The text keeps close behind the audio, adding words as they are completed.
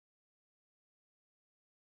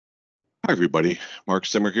Hi, everybody. Mark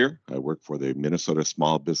Simmer here. I work for the Minnesota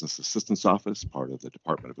Small Business Assistance Office, part of the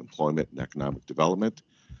Department of Employment and Economic Development.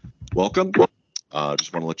 Welcome. Just want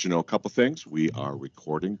to let you know a couple things. We are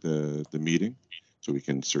recording the meeting, so we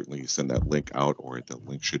can certainly send that link out, or the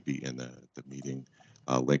link should be in the meeting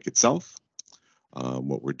link itself.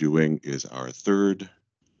 What we're doing is our third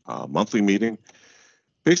monthly meeting,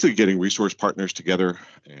 basically getting resource partners together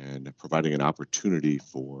and providing an opportunity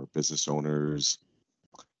for business owners,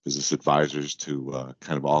 business advisors to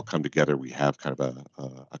kind of all come together. We have kind of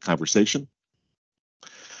a conversation,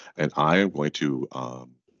 and I am going to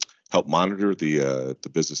help monitor the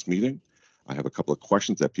business meeting. I have a couple of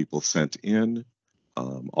questions that people sent in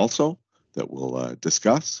also that we'll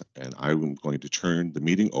discuss, and I'm going to turn the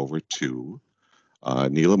meeting over to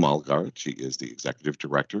Neela Malgard. She is the Executive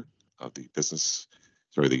Director of the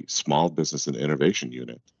Small Business and Innovation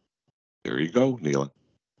Unit. There you go, Neela.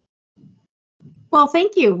 Well,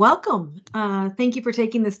 thank you. Welcome. Thank you for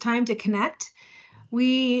taking this time to connect.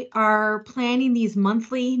 We are planning these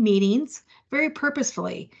monthly meetings very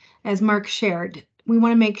purposefully, as Mark shared. We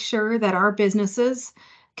want to make sure that our businesses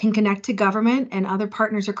can connect to government and other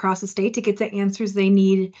partners across the state to get the answers they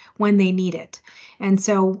need when they need it. And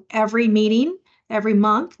so every meeting, every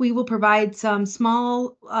month, we will provide some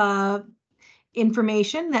small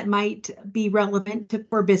information that might be relevant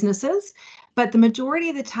for businesses, but the majority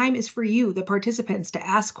of the time is for you, the participants, to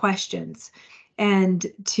ask questions and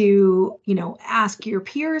to, ask your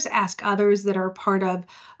peers, ask others that are part of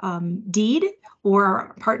DEED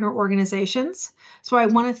or partner organizations. So I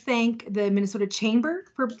want to thank the Minnesota Chamber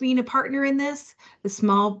for being a partner in this, the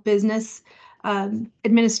Small Business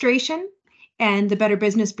Administration, and the Better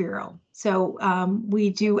Business Bureau. So we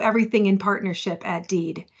do everything in partnership at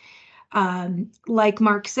DEED. Like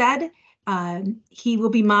Mark said, he will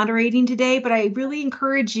be moderating today, but I really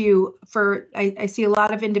encourage you I see a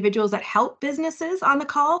lot of individuals that help businesses on the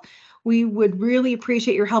call. We would really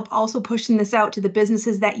appreciate your help also pushing this out to the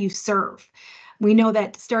businesses that you serve. We know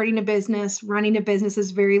that starting a business, running a business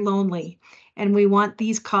is very lonely, and we want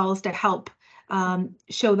these calls to help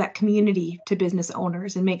show that community to business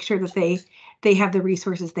owners and make sure that they have the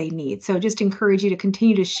resources they need. So just encourage you to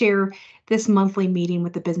continue to share this monthly meeting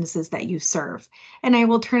with the businesses that you serve. And I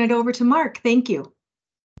will turn it over to Mark. Thank you.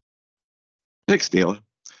 Thanks, Neela.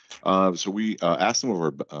 So we asked some of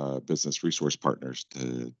our business resource partners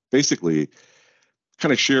to basically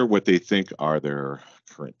kind of share what they think are their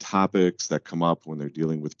current topics that come up when they're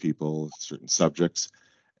dealing with people, certain subjects.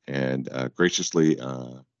 And graciously,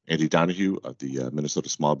 Andy Donahue of the Minnesota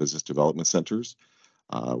Small Business Development Centers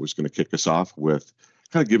was going to kick us off with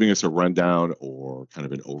kind of giving us a rundown or kind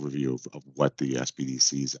of an overview of what the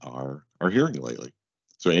SBDCs are hearing lately.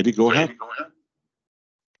 So Andy, go ahead.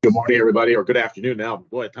 Good morning, everybody, or good afternoon now.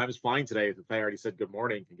 Boy, time is flying today. If I already said good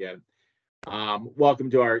morning again. Welcome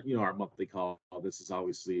to our monthly call. This is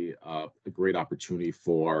obviously a great opportunity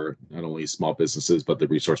for not only small businesses, but the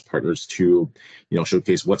resource partners to,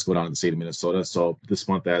 showcase what's going on in the state of Minnesota. So this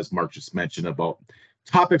month, as Mark just mentioned, about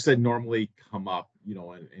topics that normally come up,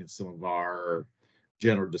 in some of our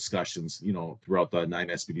general discussions, throughout the 9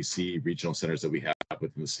 SBDC regional centers that we have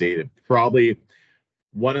within the state. And probably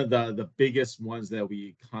one of the biggest ones that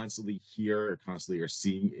we constantly hear or constantly are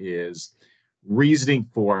seeing is reasoning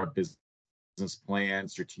for a business plan,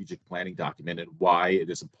 strategic planning document, and why it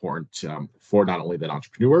is important for not only that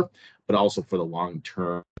entrepreneur, but also for the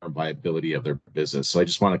long-term viability of their business. So I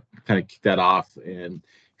just want to kind of kick that off and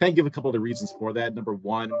kind of give a couple of the reasons for that. Number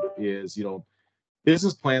one is,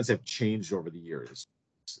 business plans have changed over the years.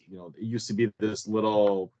 It used to be this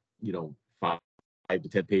little, 5 to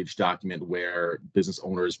 10 page document where business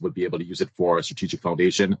owners would be able to use it for a strategic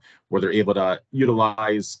foundation, where they're able to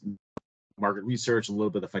utilize market research, a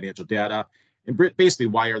little bit of financial data, and basically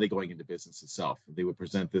why are they going into business itself. They would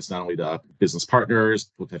present this not only to business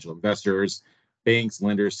partners, potential investors, banks,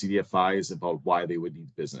 lenders, CDFIs about why they would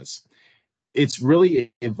need business. It's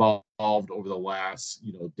really evolved over the last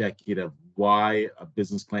decade of why a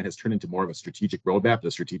business plan has turned into more of a strategic roadmap,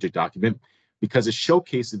 a strategic document, because it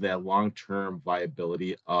showcases that long-term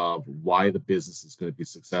viability of why the business is going to be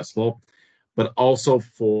successful, but also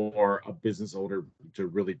for a business owner to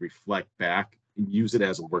really reflect back and use it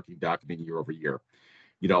as a working document year over year.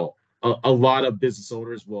 A lot of business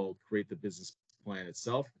owners will create the business plan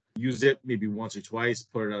itself, use it maybe once or twice,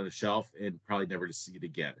 put it on a shelf, and probably never to see it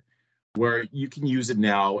again. Where you can use it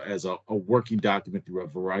now as a working document through a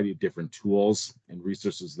variety of different tools and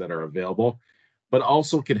resources that are available, but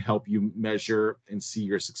also can help you measure and see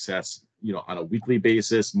your success, on a weekly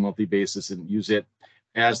basis, monthly basis, and use it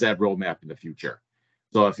as that roadmap in the future.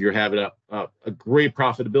 So if you're having a great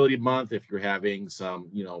profitability month, if you're having some,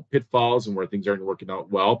 pitfalls and where things aren't working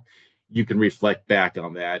out well, you can reflect back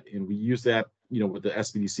on that. And we use that, with the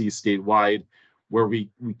SBDC statewide, where we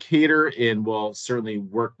cater and will certainly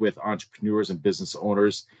work with entrepreneurs and business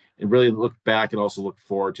owners and really look back and also look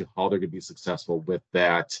forward to how they're going to be successful with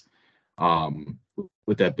that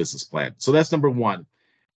business plan. So that's number one.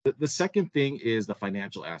 The second thing is the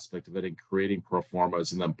financial aspect of it and creating pro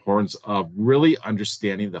formas and the importance of really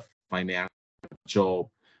understanding the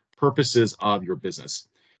financial purposes of your business,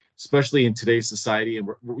 especially in today's society. And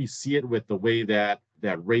we see it with the way that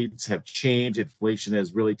rates have changed. Inflation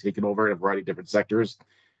has really taken over in a variety of different sectors,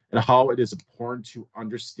 and how it is important to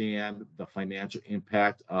understand the financial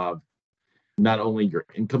impact of not only your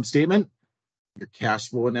income statement, your cash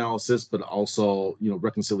flow analysis, but also,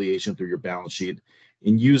 reconciliation through your balance sheet,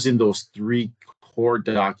 and using those three core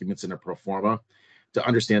documents in a pro forma to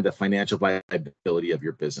understand the financial viability of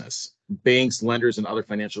your business. Banks, lenders, and other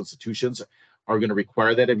financial institutions are going to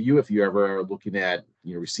require that of you if you ever are looking at,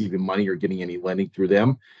 receiving money or getting any lending through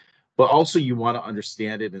them. But also you want to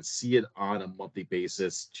understand it and see it on a monthly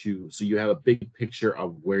basis so you have a big picture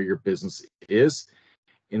of where your business is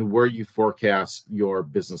and where you forecast your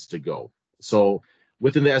business to go. So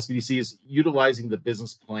within the SBDCs, utilizing the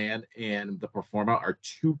business plan and the pro forma are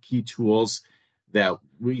two key tools that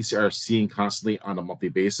we are seeing constantly on a monthly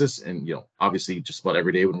basis. And, obviously just about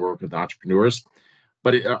every day when we're working with entrepreneurs.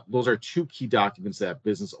 But those are two key documents that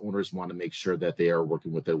business owners want to make sure that they are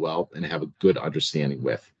working with it well and have a good understanding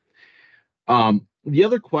with. The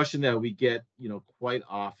other question that we get, quite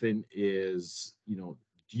often is, do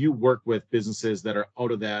you work with businesses that are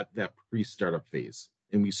out of that pre-startup phase?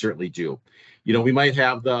 And we certainly do. We might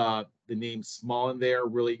have the name small in there,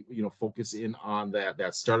 really, focus in on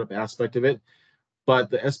that startup aspect of it. But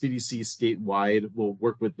the SBDC statewide will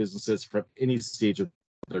work with businesses from any stage of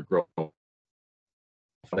their growth, from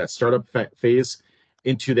that startup phase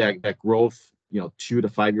into that growth, 2 to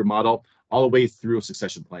 5 year model, all the way through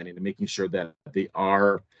succession planning and making sure that they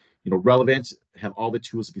are, relevant, have all the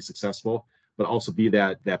tools to be successful, but also be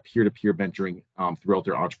that peer-to-peer mentoring throughout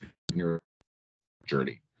their entrepreneurial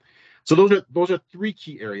journey. So those are three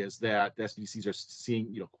key areas that the SBDCs are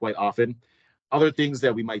seeing, quite often. Other things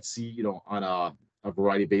that we might see, on a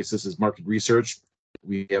variety of basis is market research.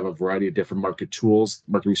 We have a variety of different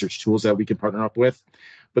market research tools that we can partner up with,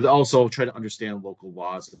 but also try to understand local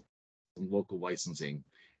laws and local licensing.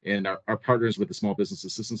 And our partners with the Small Business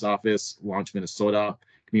Assistance Office, Launch Minnesota,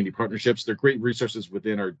 Community Partnerships, they're great resources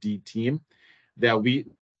within our D team that we,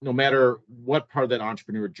 no matter what part of that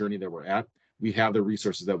entrepreneur journey that we're at, we have the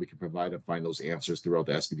resources that we can provide and find those answers throughout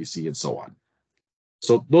the SBDC and so on.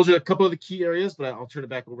 So those are a couple of the key areas, but I'll turn it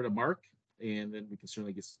back over to Mark, and then we can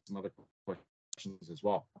certainly get some other questions as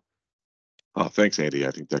well. Thanks, Andy.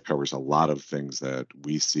 I think that covers a lot of things that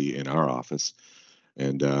we see in our office.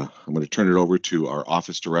 And I'm going to turn it over to our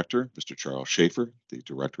office director, Mr. Charles Schaefer, the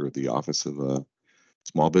director of the Office of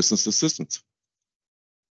Small Business Assistance.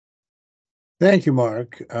 Thank you,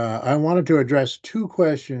 Mark. I wanted to address two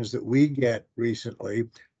questions that we get recently.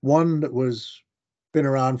 One that been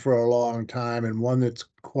around for a long time and one that's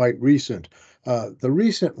quite recent. The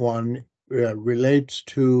recent one relates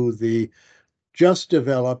to the just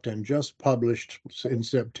developed and just published in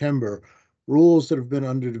September rules that have been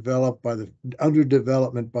under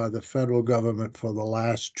development by the federal government for the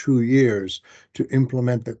last 2 years to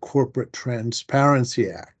implement the Corporate Transparency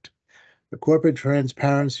Act. The Corporate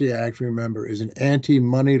Transparency Act, remember, is an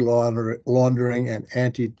anti-money laundering and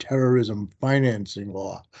anti-terrorism financing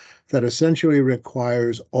law that essentially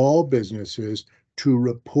requires all businesses to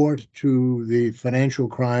report to the Financial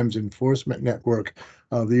Crimes Enforcement Network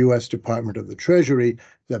of the U.S. Department of the Treasury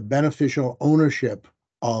the beneficial ownership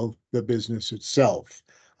of the business itself.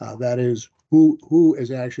 That is, who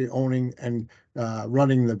is actually owning and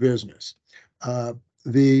running the business.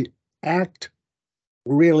 The act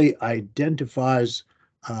really identifies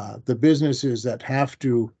the businesses that have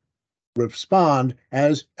to respond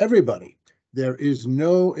as everybody. There is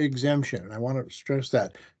no exemption, and I want to stress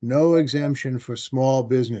that, no exemption for small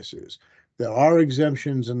businesses. There are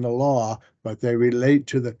exemptions in the law, but they relate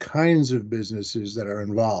to the kinds of businesses that are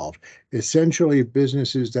involved. Essentially,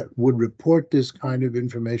 businesses that would report this kind of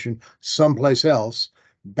information someplace else,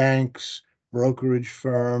 banks, brokerage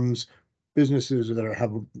firms, businesses that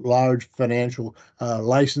have large financial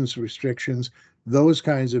license restrictions, those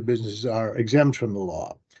kinds of businesses are exempt from the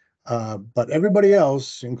law. But everybody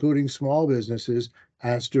else, including small businesses,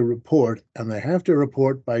 has to report, and they have to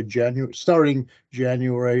report by starting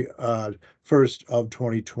January 1st of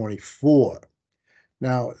 2024.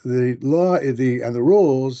 Now, the law, and the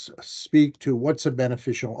rules speak to what's a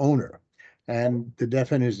beneficial owner. And the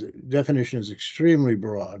definition is extremely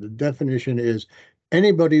broad. The definition is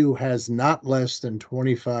anybody who has not less than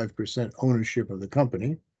 25% ownership of the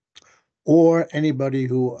company, or anybody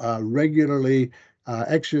who regularly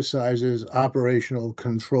exercises operational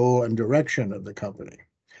control and direction of the company.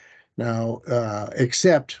 Now,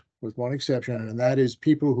 except with one exception, and that is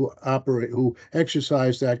people who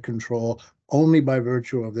exercise that control only by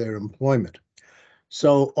virtue of their employment.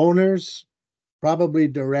 So owners, probably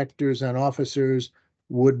directors and officers,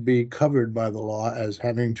 would be covered by the law as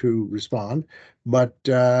having to respond, but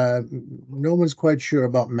no one's quite sure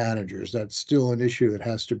about managers. That's still an issue that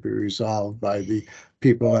has to be resolved by the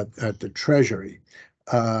people at the Treasury.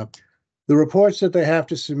 The reports that they have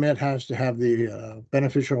to submit has to have the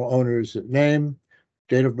beneficial owner's name,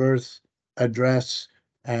 date of birth, address,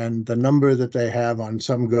 and the number that they have on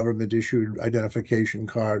some government-issued identification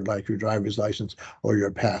card, like your driver's license or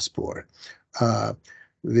your passport. The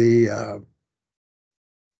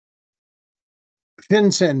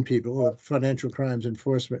FinCEN people, Financial Crimes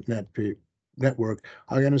Enforcement Network,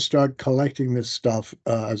 are going to start collecting this stuff,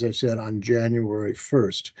 as I said, on January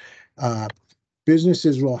 1st.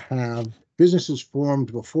 Businesses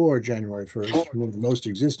formed before January 1st, most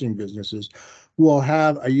existing businesses, will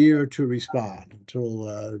have a year to respond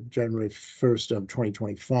until January 1st of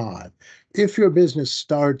 2025. If your business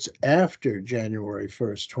starts after January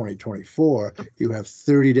 1st, 2024, you have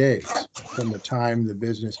 30 days from the time the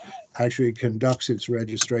business actually conducts its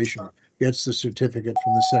registration, gets the certificate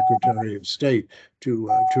from the Secretary of State to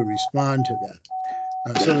respond to that.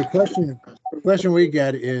 So the question we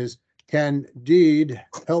get is, can Deed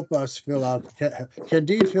help us fill out, can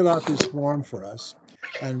Deed fill out this form for us?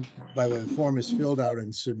 And by the way, the form is filled out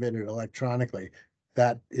and submitted electronically.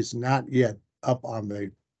 That is not yet up on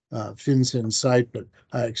the FinCEN site, but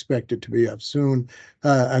I expect it to be up soon.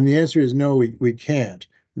 And the answer is no, we can't.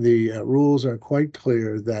 The rules are quite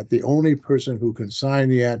clear that the only person who can sign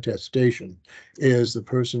the attestation is the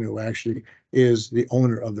person who actually is the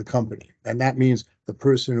owner of the company. And that means the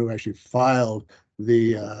person who actually filed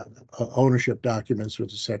the ownership documents with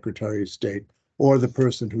the Secretary of State, or the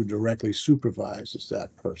person who directly supervises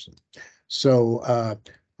that person. So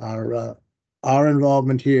our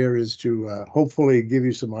involvement here is to hopefully give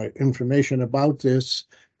you some information about this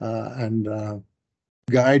and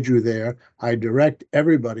guide you there. I direct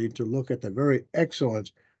everybody to look at the very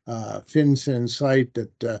excellent FinCEN site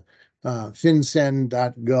at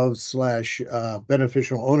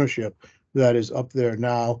fincen.gov/beneficial ownership that is up there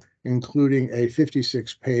now, including a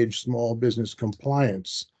 56-page small business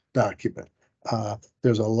compliance document.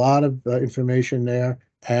 There's a lot of information there,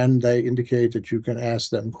 and they indicate that you can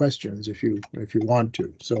ask them questions if you want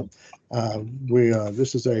to. So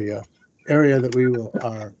this is a area that we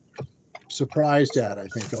are surprised at, I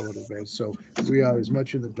think, a little bit. So we are as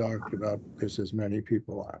much in the dark about this as many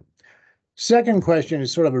people are. Second question is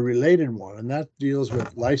sort of a related one, and that deals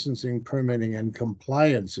with licensing, permitting, and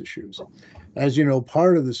compliance issues. As you know,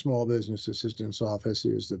 part of the Small Business Assistance Office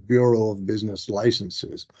is the Bureau of Business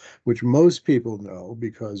Licenses, which most people know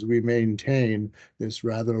because we maintain this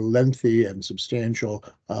rather lengthy and substantial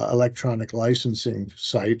electronic licensing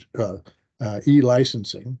site,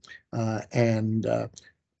 e-licensing, and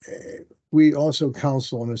we also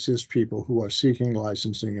counsel and assist people who are seeking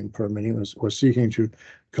licensing and permitting, or seeking to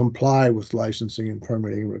comply with licensing and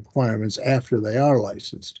permitting requirements after they are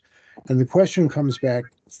licensed. And the question comes back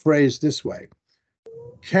phrased this way: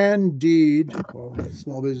 can Deed, or the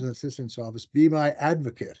Small Business Assistance Office, be my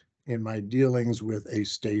advocate in my dealings with a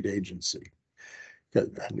state agency?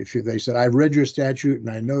 And if they said, I've read your statute and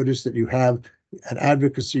I noticed that you have an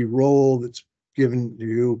advocacy role that's given to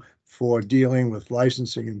you for dealing with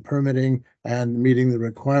licensing and permitting and meeting the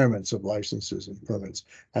requirements of licenses and permits.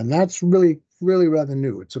 And that's really rather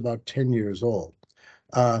new. It's about 10 years old.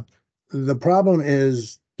 The problem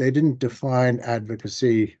is they didn't define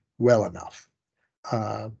advocacy well enough.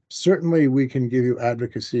 Certainly we can give you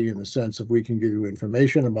advocacy in the sense of we can give you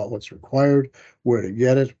information about what's required, where to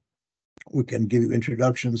get it. We can give you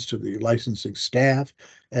introductions to the licensing staff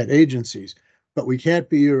at agencies, but we can't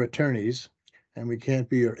be your attorneys and we can't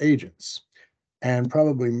be your agents. And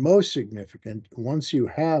probably most significant, once you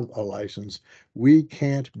have a license, we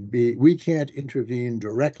can't intervene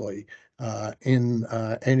directly in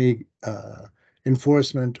any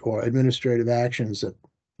enforcement or administrative actions that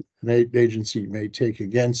an agency may take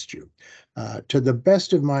against you. To the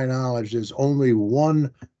best of my knowledge, there's only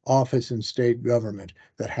one office in state government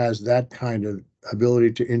that has that kind of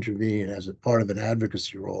ability to intervene as a part of an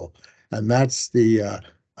advocacy role, and that's the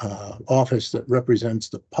office that represents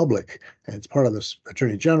the public, and it's part of the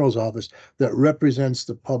Attorney General's office that represents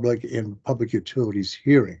the public in public utilities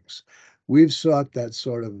hearings. We've sought that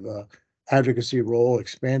sort of advocacy role,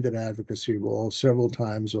 expanded advocacy role several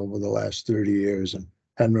times over the last 30 years and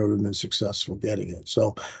hadn't really been successful getting it.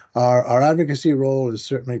 So our advocacy role is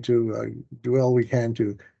certainly to do all we can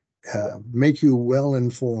to make you well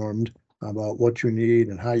informed about what you need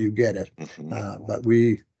and how you get it. But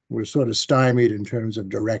we're sort of stymied in terms of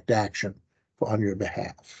direct action on your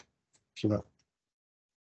behalf. So.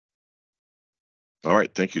 All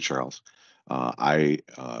right, thank you, Charles. I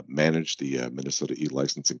manage the Minnesota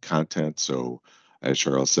e-licensing content. So as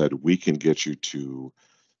Charles said, we can get you to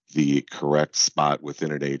the correct spot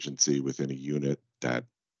within an agency, within a unit that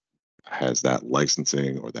has that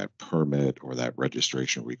licensing or that permit or that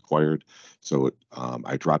registration required. So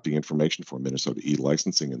I dropped the information for Minnesota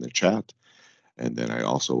e-licensing in the chat. And then I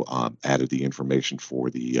also added the information for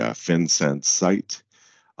the FinCEN site.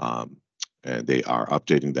 And they are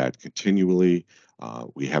updating that continually.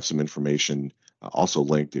 We have some information also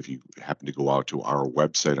linked if you happen to go out to our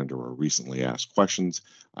website under our recently asked questions.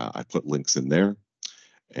 I put links in there.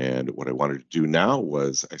 And what I wanted to do now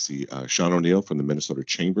was, I see Sean O'Neill from the Minnesota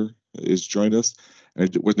Chamber is joined us. And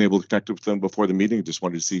I wasn't able to connect with them before the meeting. Just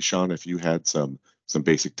wanted to see, Sean, if you had some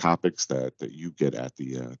basic topics that you get at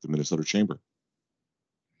the Minnesota Chamber.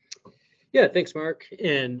 Yeah, thanks, Mark.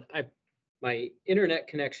 And my internet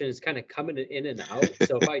connection is kind of coming in and out.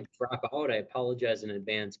 So if I drop out, I apologize in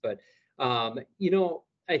advance. But,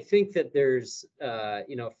 I think that there's, a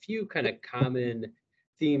few kind of common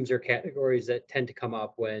themes or categories that tend to come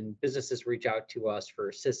up when businesses reach out to us for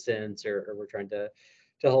assistance or we're trying to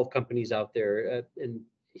help companies out there. And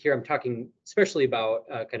here I'm talking especially about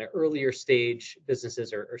kind of earlier stage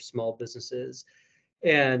businesses or small businesses.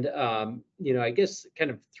 And, I guess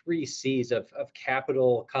kind of 3 C's of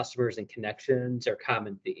capital, customers, and connections are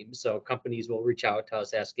common themes. So companies will reach out to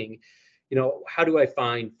us asking, how do I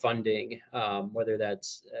find funding, whether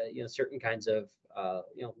that's, certain kinds of,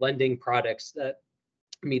 lending products that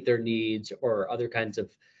meet their needs or other kinds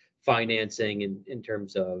of financing in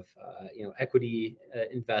terms of, equity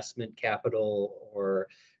investment capital or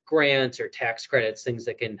grants or tax credits, things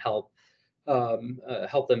that can help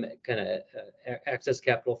them kind of access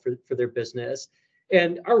capital for their business.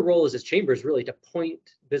 And our role as a chamber is really to point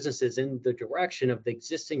businesses in the direction of the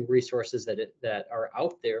existing resources that are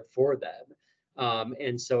out there for them.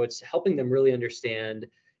 And so it's helping them really understand,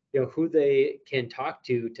 who they can talk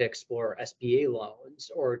to explore SBA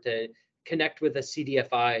loans or to connect with a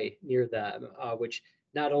CDFI near them, which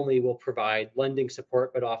not only will provide lending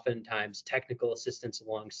support, but oftentimes technical assistance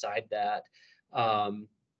alongside that.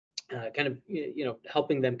 Kind of,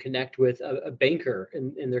 helping them connect with a banker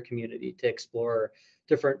in their community to explore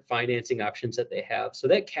different financing options that they have. So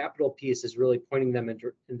that capital piece is really pointing them in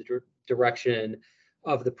the direction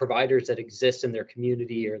of the providers that exist in their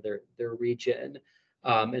community or their region,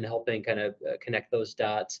 and helping kind of connect those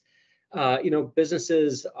dots.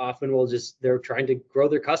 Businesses often they're trying to grow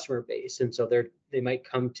their customer base. And so they might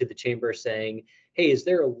come to the chamber saying, hey, is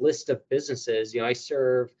there a list of businesses? I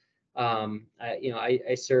serve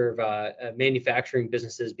I serve manufacturing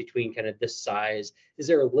businesses between kind of this size. Is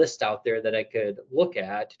there a list out there that I could look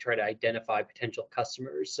at to try to identify potential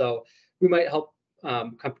customers? So we might help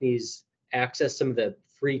companies access some of the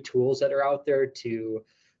free tools that are out there to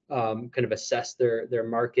kind of assess their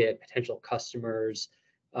market, potential customers,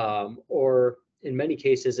 or in many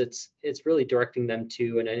cases, it's really directing them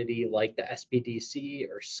to an entity like the SBDC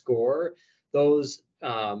or SCORE. Those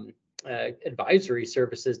advisory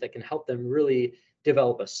services that can help them really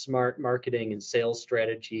develop a smart marketing and sales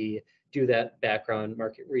strategy, do that background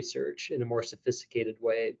market research in a more sophisticated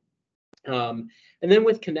way. And then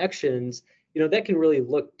with connections, that can really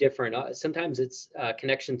look different. Sometimes it's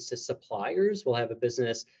connections to suppliers. We'll have a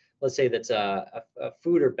business, let's say that's a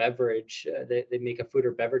food or beverage. They make a food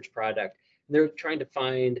or beverage product. And they're trying to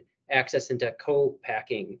find access into a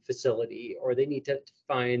co-packing facility, or they need to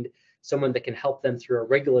find someone that can help them through a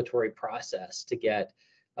regulatory process to get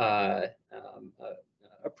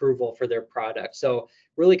approval for their product. So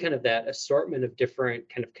really kind of that assortment of different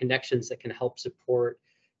kind of connections that can help support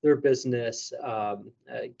their business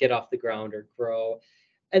get off the ground or grow.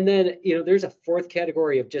 And then, there's a fourth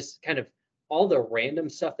category of just kind of all the random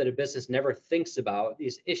stuff that a business never thinks about,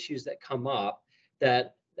 these issues that come up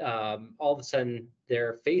that all of a sudden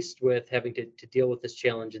they're faced with having to deal with this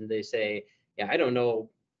challenge, and they say, yeah, I don't know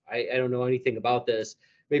anything about this.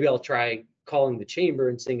 Maybe I'll try calling the chamber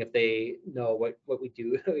and seeing if they know what we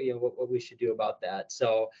do, what we should do about that.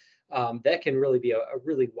 So that can really be a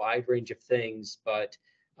really wide range of things. But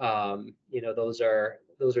those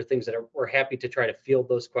are things that we're happy to try to field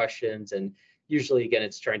those questions. And usually, again,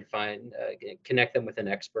 it's trying to connect them with an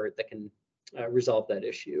expert that can resolve that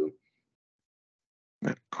issue.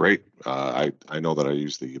 Great. I know that I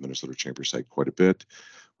use the Minnesota Chamber site quite a bit.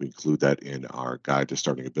 We include that in our guide to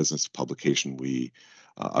starting a business publication. We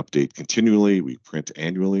update continually. We print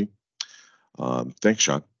annually. Thanks,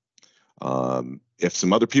 Sean. If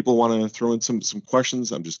some other people want to throw in some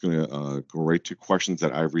questions, I'm just going to go right to questions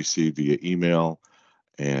that I've received via email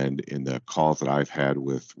and in the calls that I've had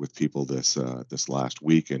with people this last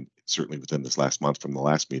week, and certainly within this last month from the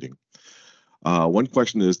last meeting. One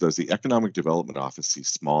question is, does the Economic Development Office see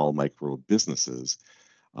small micro businesses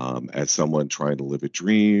as someone trying to live a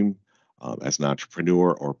dream, as an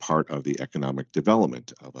entrepreneur, or part of the economic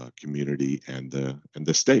development of a community and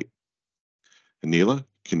the state? Anila,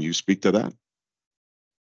 can you speak to that?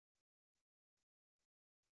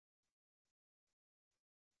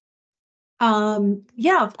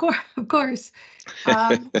 Yeah, of course.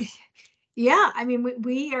 Yeah, I mean,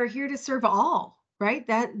 we are here to serve all, right?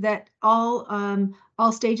 That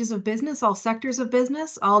all stages of business, all sectors of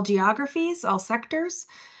business, all geographies, all sectors.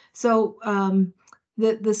 So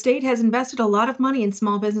the state has invested a lot of money in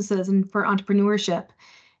small businesses and for entrepreneurship.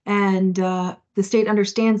 And the state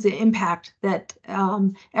understands the impact that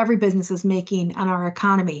every business is making on our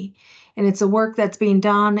economy. And it's a work that's being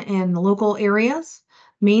done in the local areas,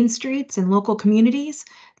 main streets, and local communities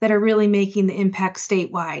that are really making the impact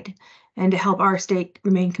statewide and to help our state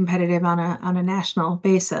remain competitive on a national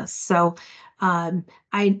basis. So I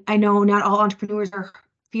know not all entrepreneurs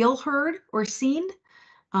feel heard or seen,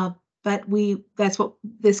 but that's what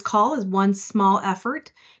this call is, one small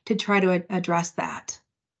effort to try to address that.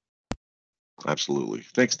 Absolutely.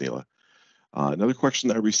 Thanks, Neela. Another question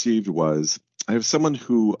that I received was, I have someone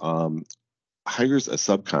who hires a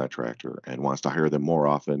subcontractor and wants to hire them more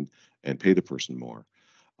often and pay the person more.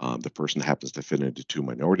 The person happens to fit into 2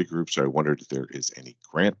 minority groups, so I wondered if there is any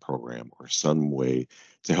grant program or some way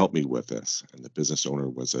to help me with this. And the business owner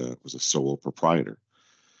was a sole proprietor.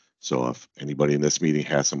 So if anybody in this meeting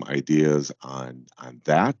has some ideas on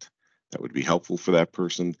that would be helpful for that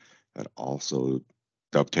person. That also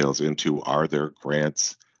dovetails into, are there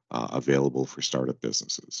grants available for startup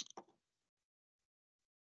businesses?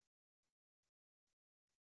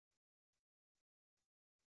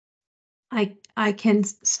 I can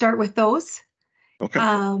start with those. Okay.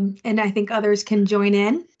 And I think others can join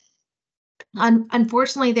in.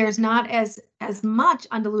 Unfortunately, there's not as much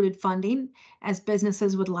undiluted funding as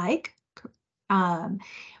businesses would like.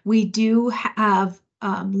 We do have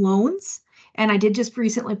loans, and I did just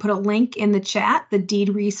recently put a link in the chat, the Deed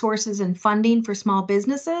Resources and Funding for Small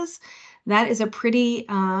Businesses. That is a pretty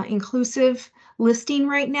inclusive listing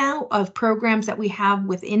right now of programs that we have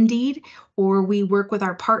with Indeed, or we work with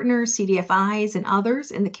our partners, CDFIs and others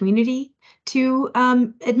in the community to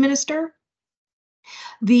administer.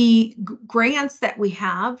 The grants that we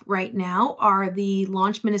have right now are the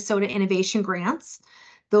Launch Minnesota Innovation Grants.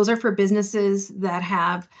 Those are for businesses that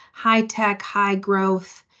have high tech, high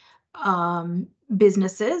growth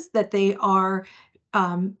businesses, that they are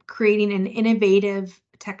creating an innovative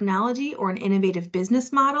technology or an innovative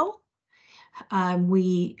business model.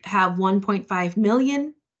 We have 1.5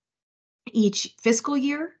 million each fiscal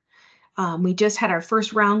year. We just had our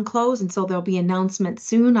first round close, and so there'll be announcements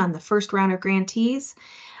soon on the first round of grantees.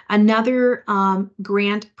 Another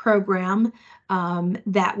grant program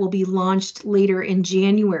that will be launched later in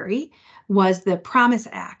January was the Promise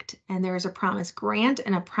Act, and there's a Promise Grant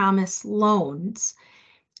and a Promise Loans.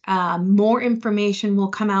 More information will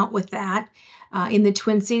come out with that. In the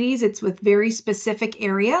Twin Cities, it's with very specific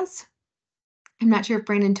areas. I'm not sure if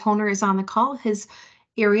Brandon Toner is on the call. His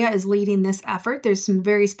area is leading this effort. There's some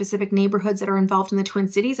very specific neighborhoods that are involved in the Twin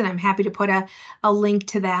Cities, and I'm happy to put a link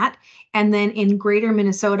to that. And then in Greater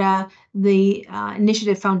Minnesota, the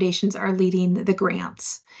initiative foundations are leading the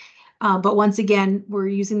grants. But once again, we're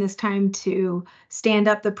using this time to stand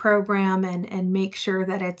up the program and make sure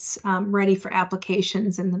that it's ready for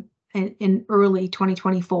applications in early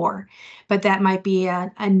 2024. But that might be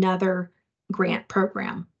another grant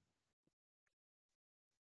program.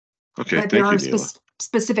 Okay, but thank there you, are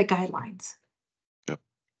specific guidelines. Yep.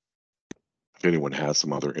 If anyone has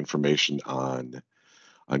some other information on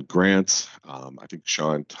grants, I think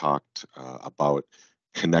Sean talked about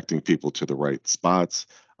connecting people to the right spots,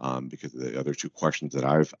 because the other 2 questions that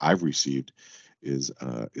I've received is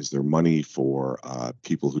there money for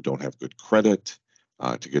people who don't have good credit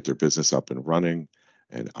to get their business up and running,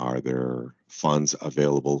 and are there funds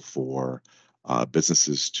available for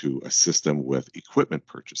businesses to assist them with equipment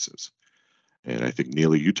purchases? And I think,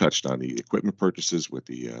 Neely, you touched on the equipment purchases with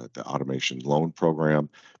the automation loan program.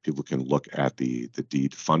 People can look at the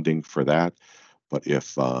deed funding for that. But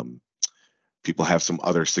if people have some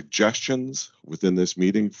other suggestions within this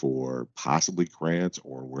meeting for possibly grants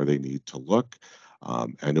or where they need to look,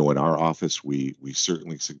 I know in our office, we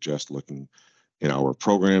certainly suggest looking in our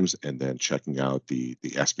programs and then checking out the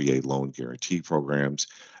SBA loan guarantee programs.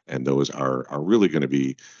 And those are really going to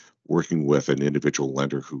be working with an individual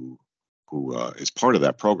lender who is part of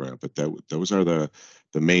that program, but those are the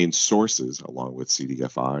main sources, along with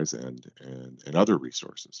CDFIs and other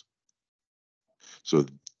resources. So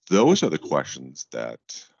those are the questions that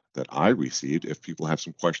I received. If people have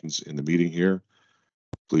some questions in the meeting here,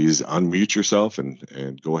 please unmute yourself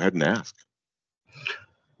and go ahead and ask.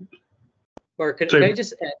 Mark, can I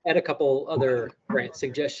just add a couple other grant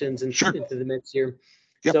suggestions into the mix here?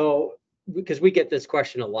 Yep. So, because we get this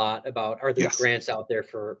question a lot about, are there Yes. grants out there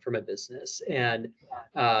for my business? And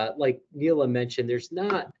like Neela mentioned, there's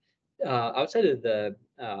not, outside of the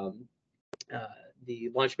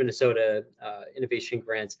Launch Minnesota innovation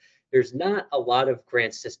grants, there's not a lot of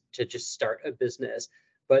grants to just start a business.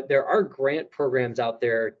 But there are grant programs out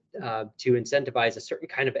there to incentivize a certain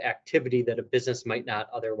kind of activity that a business might not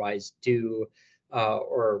otherwise do,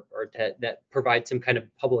 or that provide some kind of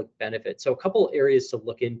public benefit. So a couple areas to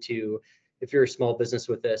look into if you're a small business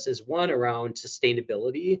with this is one around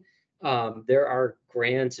sustainability. There are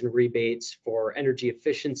grants and rebates for energy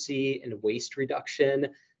efficiency and waste reduction.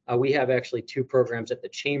 We have actually 2 programs at the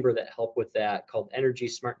Chamber that help with that, called Energy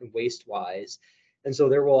Smart and WasteWise. And so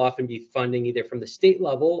there will often be funding either from the state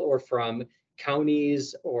level or from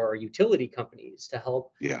counties or utility companies to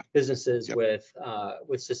help businesses with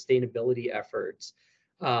sustainability efforts.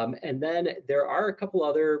 And then there are a couple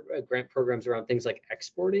other grant programs around things like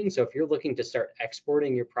exporting. So if you're looking to start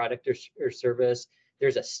exporting your product or service,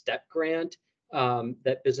 there's a STEP grant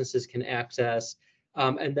that businesses can access.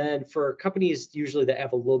 And then for companies usually that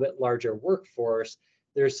have a little bit larger workforce,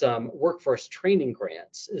 there's some workforce training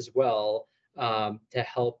grants as well, to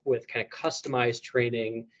help with kind of customized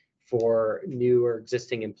training for new or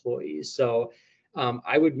existing employees. So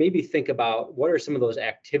I would maybe think about what are some of those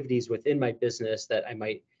activities within my business that I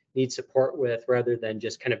might need support with, rather than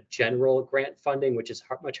just kind of general grant funding, which is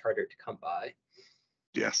much harder to come by.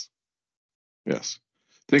 Yes.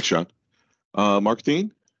 Thanks, Sean.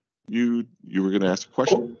 Martine, you were going to ask a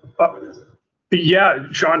question? Yeah,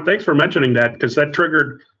 Sean, thanks for mentioning that, because that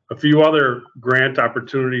triggered a few other grant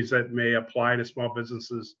opportunities that may apply to small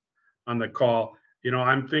businesses on the call. You know,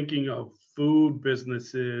 I'm thinking of food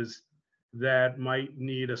businesses that might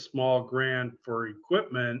need a small grant for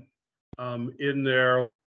equipment in their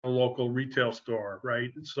local retail store,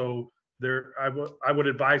 right? So I would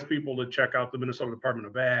advise people to check out the Minnesota Department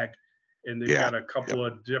of Ag, and they've got a couple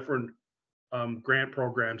of different grant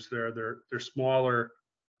programs there. They're smaller.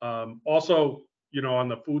 Also, you know, on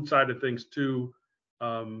the food side of things too,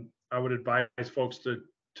 I would advise folks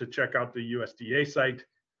to check out the USDA site.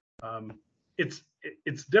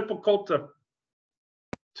 It's difficult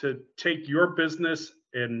to take your business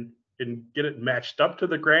and get it matched up to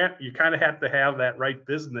the grant. You kind of have to have that right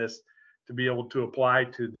business to be able to apply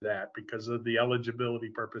to that because of the eligibility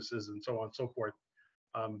purposes and so on and so forth.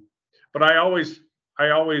 But I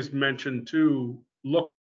always mention too,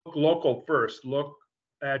 look local first. Look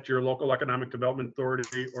at your local economic development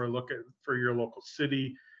authority, or look for your local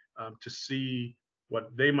city to see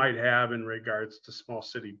what they might have in regards to small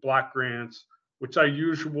city block grants, which I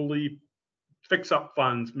usually fix up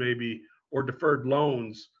funds maybe, or deferred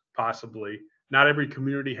loans possibly. Not every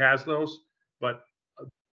community has those, but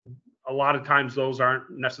a lot of times those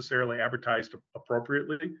aren't necessarily advertised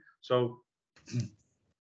appropriately. So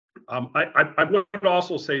I would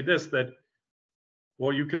also say this, that,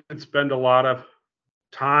 well, you can spend a lot of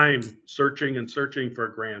time searching for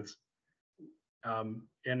grants.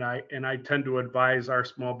 And I tend to advise our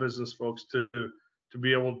small business folks to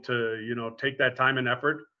be able to, you know, take that time and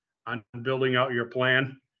effort on building out your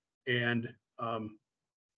plan, and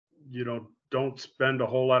you know, don't spend a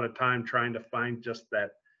whole lot of time trying to find just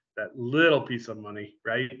that little piece of money,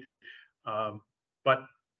 right? But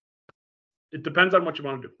it depends on what you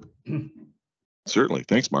want to do. Certainly.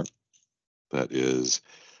 Thanks, Mark. That is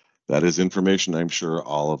information I'm sure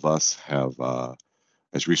all of us have,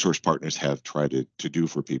 as resource partners, have tried to do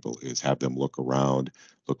for people, is have them look around,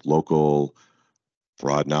 look local,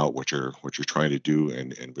 broaden out what you're trying to do,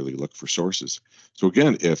 and really look for sources. So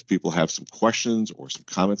again, if people have some questions or some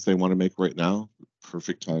comments they want to make right now,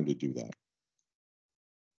 perfect time to do that.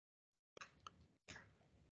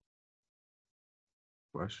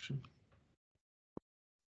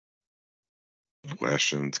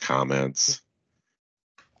 Questions, comments.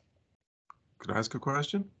 Could I ask a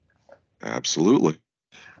question? Absolutely.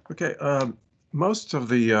 Okay, most of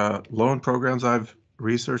the loan programs I've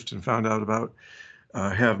researched and found out about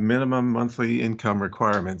have minimum monthly income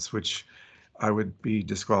requirements, which I would be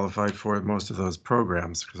disqualified for most of those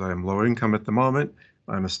programs because I am low income at the moment.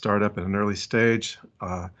 I'm a startup at an early stage.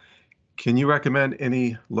 Can you recommend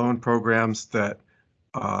any loan programs that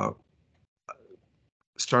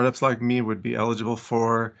startups like me would be eligible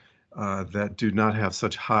for that do not have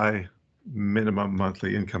such high minimum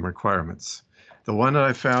monthly income requirements? The one that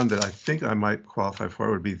I found that I think I might qualify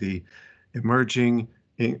for would be the Emerging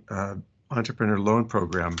Entrepreneur Loan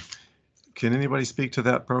Program. Can anybody speak to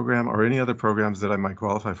that program or any other programs that I might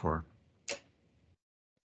qualify for?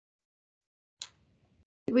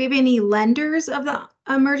 Do we have any lenders of the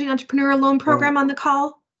Emerging Entrepreneur Loan Program on the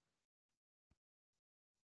call?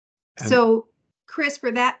 So, Chris,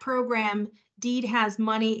 for that program, Deed has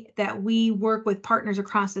money that we work with partners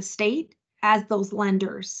across the state as those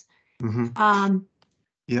lenders.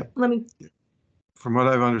 Yep. Let me. From what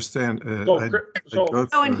I understand,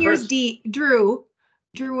 And here's Drew.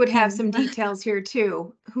 Drew would have some details here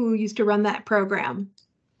too, who used to run that program.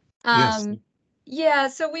 Yes. Yeah,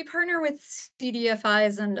 so we partner with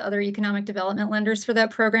CDFIs and other economic development lenders for that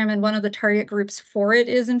program, and one of the target groups for it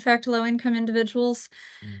is in fact low-income individuals.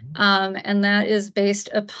 And that is based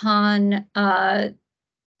upon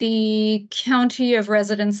the county of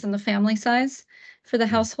residence and the family size for the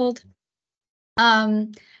household.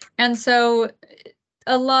 And so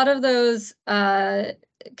a lot of those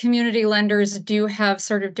community lenders do have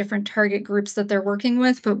sort of different target groups that they're working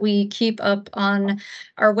with, but we keep up on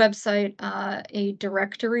our website a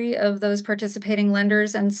directory of those participating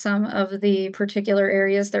lenders and some of the particular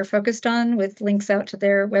areas they're focused on with links out to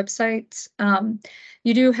their websites.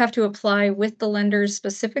 You do have to apply with the lenders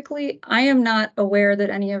specifically. I am not aware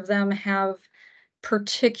that any of them have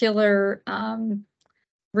particular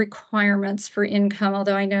requirements for income,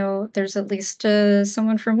 although I know there's at least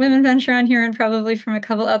someone from Women Venture on here and probably from a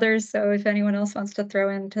couple others. So if anyone else wants to throw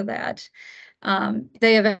into that,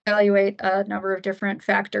 they evaluate a number of different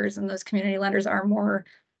factors, and those community lenders are more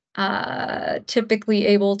typically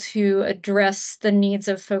able to address the needs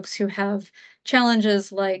of folks who have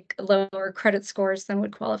challenges like lower credit scores than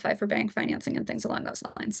would qualify for bank financing and things along those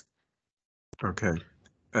lines. Okay,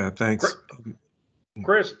 thanks.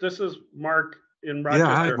 Chris, this is Mark in Rochester.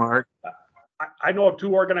 Yeah, hi, Mark. I know of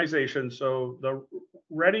two organizations. So the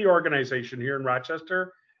Ready organization here in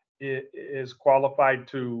Rochester is qualified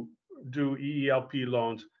to do EELP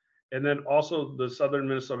loans, and then also the Southern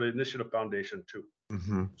Minnesota Initiative Foundation too.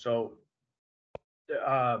 So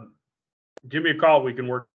give me a call. We can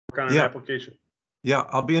work on an application. Yeah,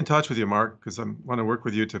 I'll be in touch with you, Mark, because I want to work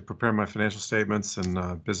with you to prepare my financial statements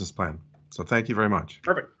and business plan. So thank you very much.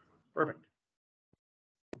 Perfect.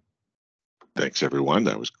 Thanks, everyone.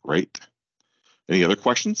 That was great. Any other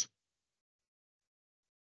questions?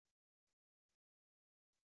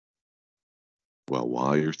 Well,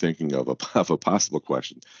 while you're thinking of a possible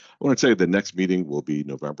question, I want to tell you the next meeting will be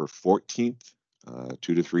November 14th,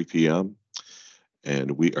 2 to 3 p.m.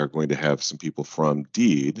 And we are going to have some people from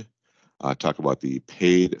Deed talk about the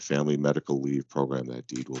paid family medical leave program that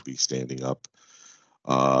Deed will be standing up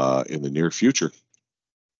in the near future.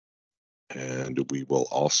 And we will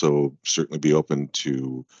also certainly be open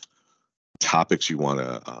to topics you want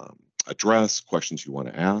to address, questions you want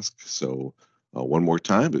to ask. So one more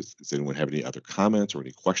time, does anyone have any other comments or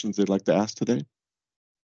any questions they'd like to ask today?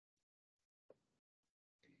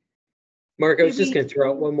 Mark, I was just going to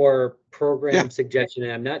throw out one more program suggestion,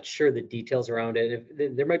 and I'm not sure the details around it.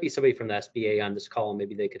 If, there might be somebody from the SBA on this call,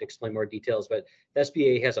 maybe they could explain more details, but the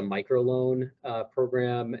SBA has a microloan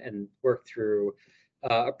program and work through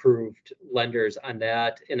approved lenders on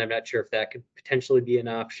that, and I'm not sure if that could potentially be an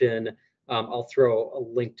option. I'll throw a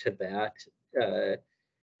link to that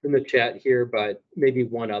in the chat here, but maybe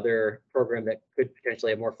one other program that could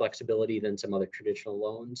potentially have more flexibility than some other traditional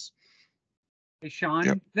loans. Hey,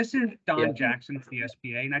 Sean, this is Don Jackson with the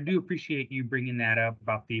SBA, and I do appreciate you bringing that up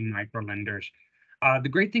about the micro lenders. The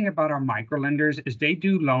great thing about our micro lenders is they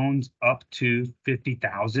do loans up to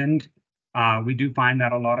 $50,000. We do find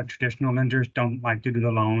that a lot of traditional lenders don't like to do the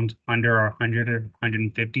loans under 100 or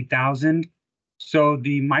 150,000. So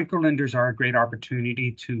the micro lenders are a great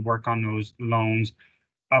opportunity to work on those loans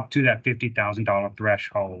up to that $50,000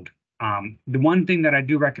 threshold. The one thing that I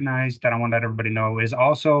do recognize that I want to let everybody know is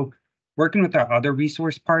also working with our other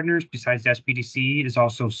resource partners besides SBDC is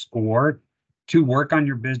also SCORE to work on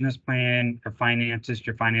your business plan, your finances,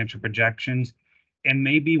 your financial projections. And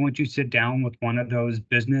maybe once you sit down with one of those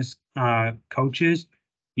business coaches,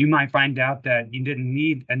 you might find out that you didn't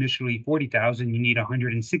need initially 40,000, you need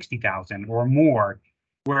 160,000 or more,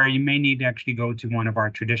 where you may need to actually go to one of our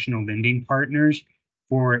traditional lending partners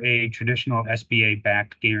for a traditional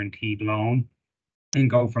SBA-backed guaranteed loan and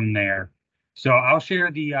go from there. So I'll share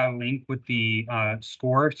the link with the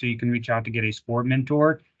SCORE so you can reach out to get a SCORE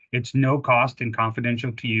mentor. It's no cost and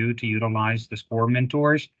confidential to you to utilize the SCORE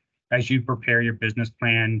mentors as you prepare your business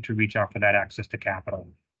plan to reach out for that access to capital.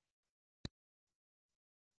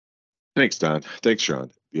 Thanks, Don. Thanks,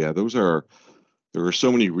 Sean. Yeah, there are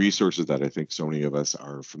so many resources that I think so many of us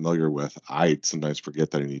are familiar with. I sometimes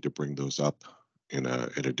forget that I need to bring those up in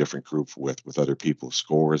a different group with other people.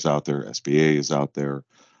 SCORE is out there, SBA is out there,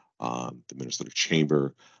 the Minnesota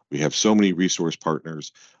Chamber. We have so many resource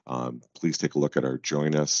partners. Please take a look at our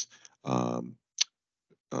Join Us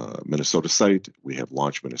Minnesota site. We have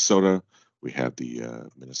Launch Minnesota. We have the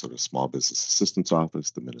Minnesota Small Business Assistance Office,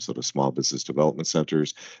 the Minnesota Small Business Development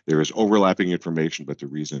Centers. There is overlapping information, but the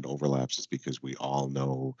reason it overlaps is because we all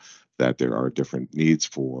know that there are different needs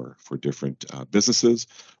for different businesses,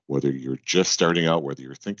 whether you're just starting out, whether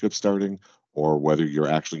you're thinking of starting, or whether you're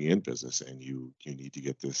actually in business and you need to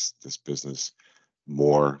get this business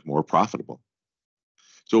more profitable.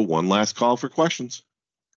 So one last call for questions.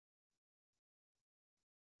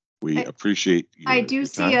 We appreciate I do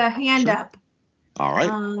see a hand up. All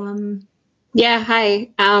right. Yeah,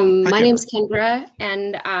 hi. My Kendra. name's Kendra,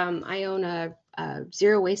 and I own a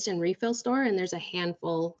zero waste and refill store, and there's a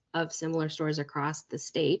handful of similar stores across the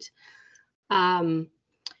state. And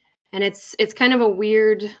it's kind of a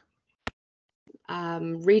weird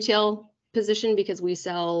retail position because we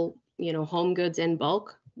sell, home goods in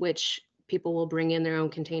bulk, which people will bring in their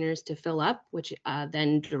own containers to fill up, which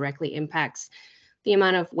then directly impacts the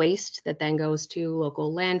amount of waste that then goes to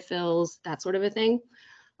local landfills, that sort of a thing.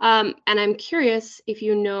 And I'm curious if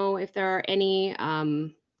you know if there are any,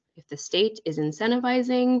 if the state is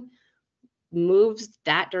incentivizing moves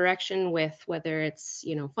that direction with whether it's,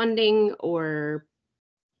 funding or,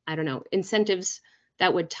 I don't know, incentives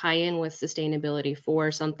that would tie in with sustainability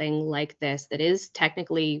for something like this that is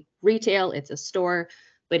technically retail, it's a store,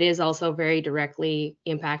 but is also very directly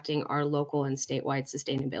impacting our local and statewide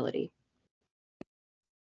sustainability.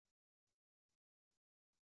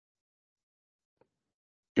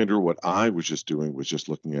 Kendra, what I was just doing was just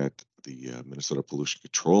looking at the Minnesota Pollution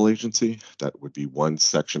Control Agency. That would be one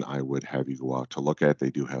section I would have you go out to look at.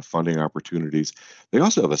 They do have funding opportunities. They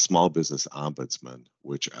also have a small business ombudsman,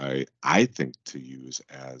 which I think to use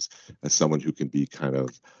as someone who can be kind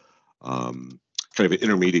of an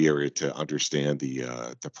intermediary to understand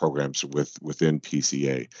the programs within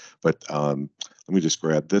PCA. But let me just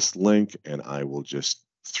grab this link and I will just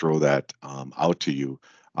throw that out to you.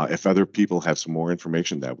 If other people have some more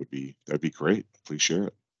information, that'd be great. Please share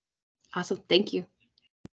it. Awesome. Thank you.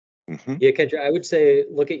 Mm-hmm. Yeah, Kendra, I would say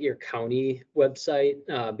look at your county website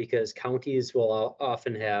because counties will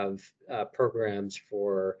often have programs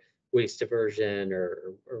for waste diversion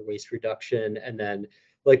or waste reduction. And then,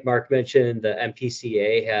 like Mark mentioned, the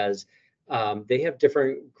MPCA has, they have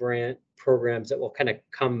different grant programs that will kind of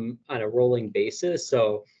come on a rolling basis.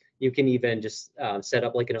 So you can even just set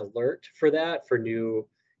up like an alert for that for new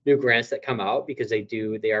grants that come out because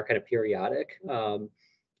they are kind of periodic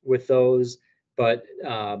with those. But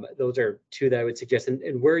those are two that I would suggest.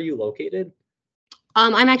 And where are you located?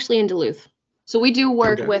 I'm actually in Duluth. So we do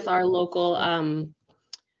work Okay. with our local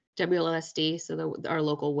WLSD, so our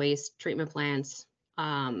local waste treatment plants.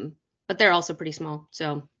 But they're also pretty small.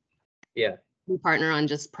 So Yeah. we partner on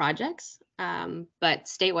just projects. But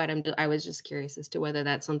statewide, I was just curious as to whether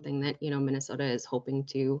that's something that, Minnesota is hoping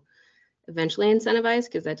to eventually incentivize,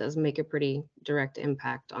 because that does make a pretty direct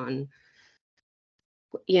impact on,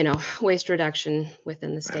 waste reduction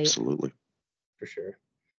within the state. Absolutely. For sure.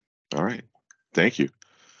 All right. Thank you.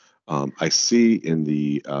 I see in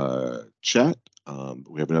the chat,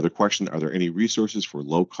 we have another question. Are there any resources for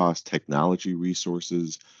low-cost technology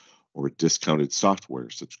resources or discounted software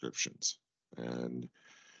subscriptions? And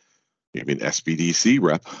maybe an SBDC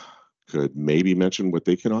rep could maybe mention what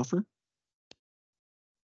they can offer.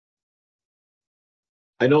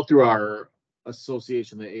 I know through our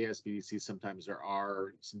association, the ASBDC, sometimes there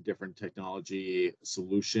are some different technology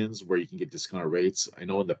solutions where you can get discounted rates. I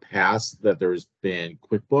know in the past that there's been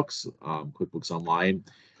QuickBooks, QuickBooks Online,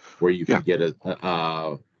 where you can get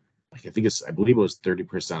I believe it was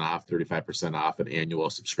 30% off, 35% off an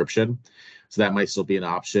annual subscription. So that might still be an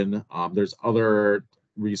option. There's other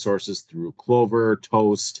resources through Clover,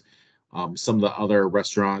 Toast, some of the other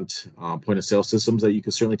restaurant point of sale systems that you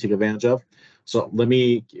can certainly take advantage of. So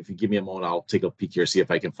if you give me a moment, I'll take a peek here, see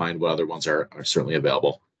if I can find what other ones are certainly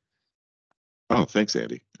available. Oh, thanks,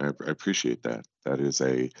 Andy. I appreciate that. That is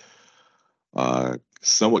a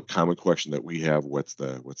somewhat common question that we have. What's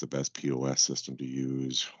the best POS system to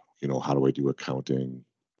use? You know, how do I do accounting?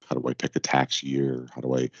 How do I pick a tax year? How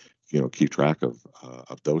do I, keep track of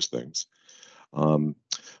those things?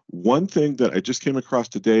 One thing that I just came across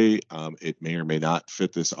today, it may or may not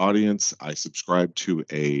fit this audience. I subscribe to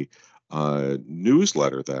a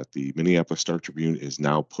newsletter that the Minneapolis Star Tribune is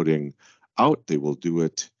now putting out. They will do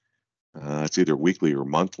it. It's either weekly or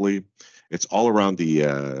monthly. It's all around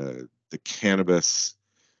the cannabis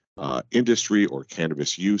industry or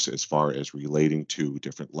cannabis use as far as relating to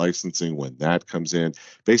different licensing when that comes in.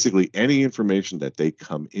 Basically, any information that they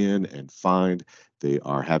come in and find, they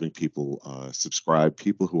are having people subscribe.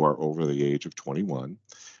 People who are over the age of 21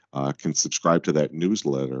 can subscribe to that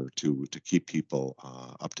newsletter to keep people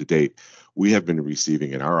up to date. We have been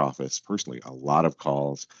receiving in our office personally a lot of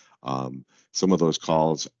calls. Some of those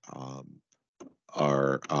calls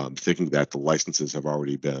are thinking that the licenses have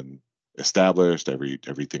already been established,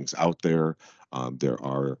 everything's out there. There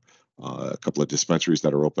are a couple of dispensaries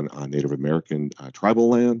that are open on Native American tribal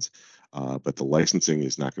lands, but the licensing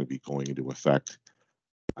is not going to be going into effect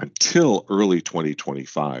until early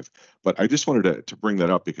 2025. But I just wanted to bring that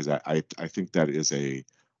up because I think that is a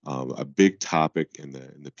big topic in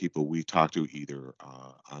the people we talk to, either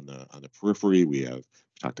on the periphery. We've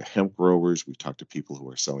talked to hemp growers, we've talked to people who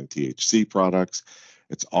are selling THC products.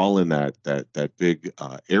 It's all in that big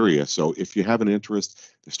area. So if you have an interest,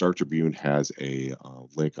 the Star Tribune has a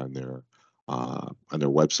link on their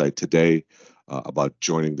website today about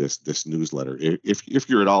joining this newsletter. If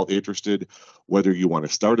you're at all interested, whether you want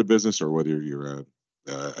to start a business or whether you're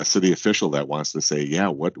a city official that wants to say, yeah,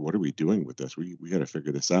 what are we doing with this? We got to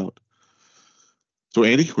figure this out. So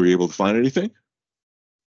Andy, were you able to find anything?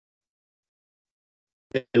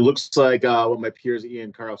 It looks like one of my peers,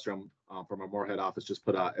 Ian Carlstrom, from our Moorhead office, just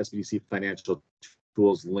put a SBDC Financial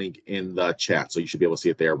Tools link in the chat. So you should be able to see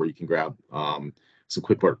it there where you can grab some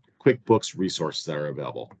QuickBooks resources that are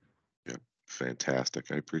available. Yeah,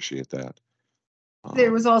 fantastic. I appreciate that.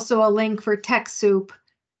 There was also a link for TechSoup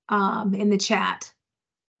in the chat.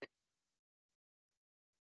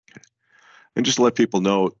 And just to let people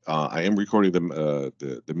know, I am recording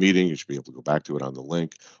the meeting. You should be able to go back to it on the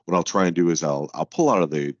link. What I'll try and do is I'll pull out of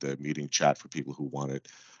the meeting chat for people who want it.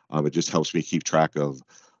 It just helps me keep track of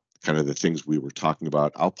kind of the things we were talking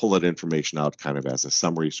about. I'll pull that information out kind of as a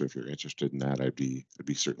summary. So if you're interested in that, I'd be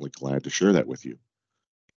certainly glad to share that with you.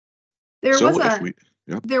 There was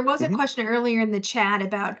a Mhm. question earlier in the chat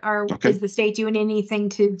about Okay. is the state doing anything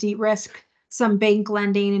to de-risk some bank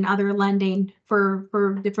lending and other lending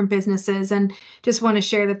for different businesses? And just want to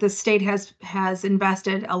share that the state has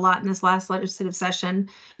invested a lot in this last legislative session,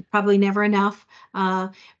 probably never enough,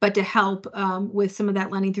 but to help with some of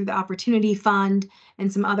that lending through the Opportunity Fund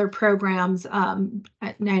and some other programs. I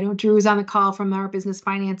know Drew was on the call from our business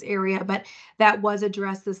finance area, but that was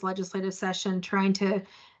addressed this legislative session, trying to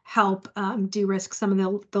help de-risk some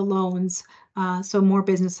of the loans so more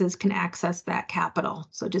businesses can access that capital.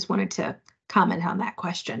 So just wanted to comment on that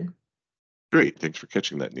question. Great. Thanks for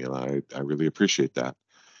catching that, Neil. I really appreciate that.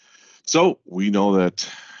 So we know that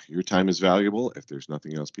your time is valuable. If there's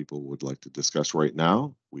nothing else people would like to discuss right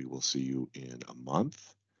now, we will see you in a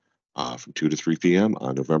month from 2 to 3 p.m.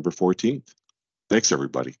 on November 14th. Thanks,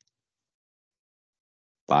 everybody.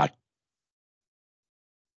 Bye.